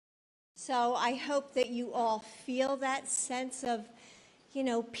So I hope that you all feel that sense of,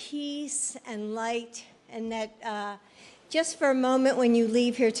 peace and light, and that just for a moment when you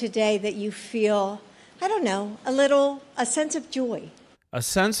leave here today that you feel, I don't know, a sense of joy. A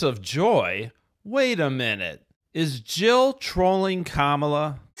sense of joy? Wait a minute. Is Jill trolling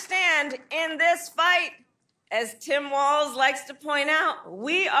Kamala? Stand in this fight. As Tim Walz likes to point out,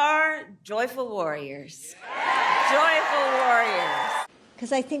 we are joyful warriors. Joyful warriors.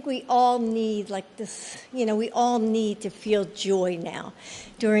 Because I think we all need we all need to feel joy now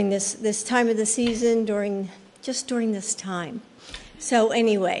during this time of the season, during this time. So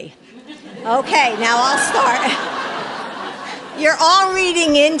anyway, okay, now I'll start. You're all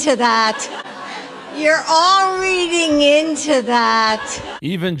reading into that. You're all reading into that.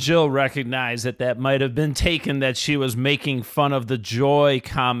 Even Jill recognized that might have been taken that she was making fun of the joy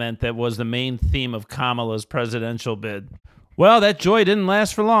comment that was the main theme of Kamala's presidential bid. Well, that joy didn't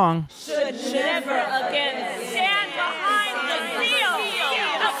last for long. Should never again stand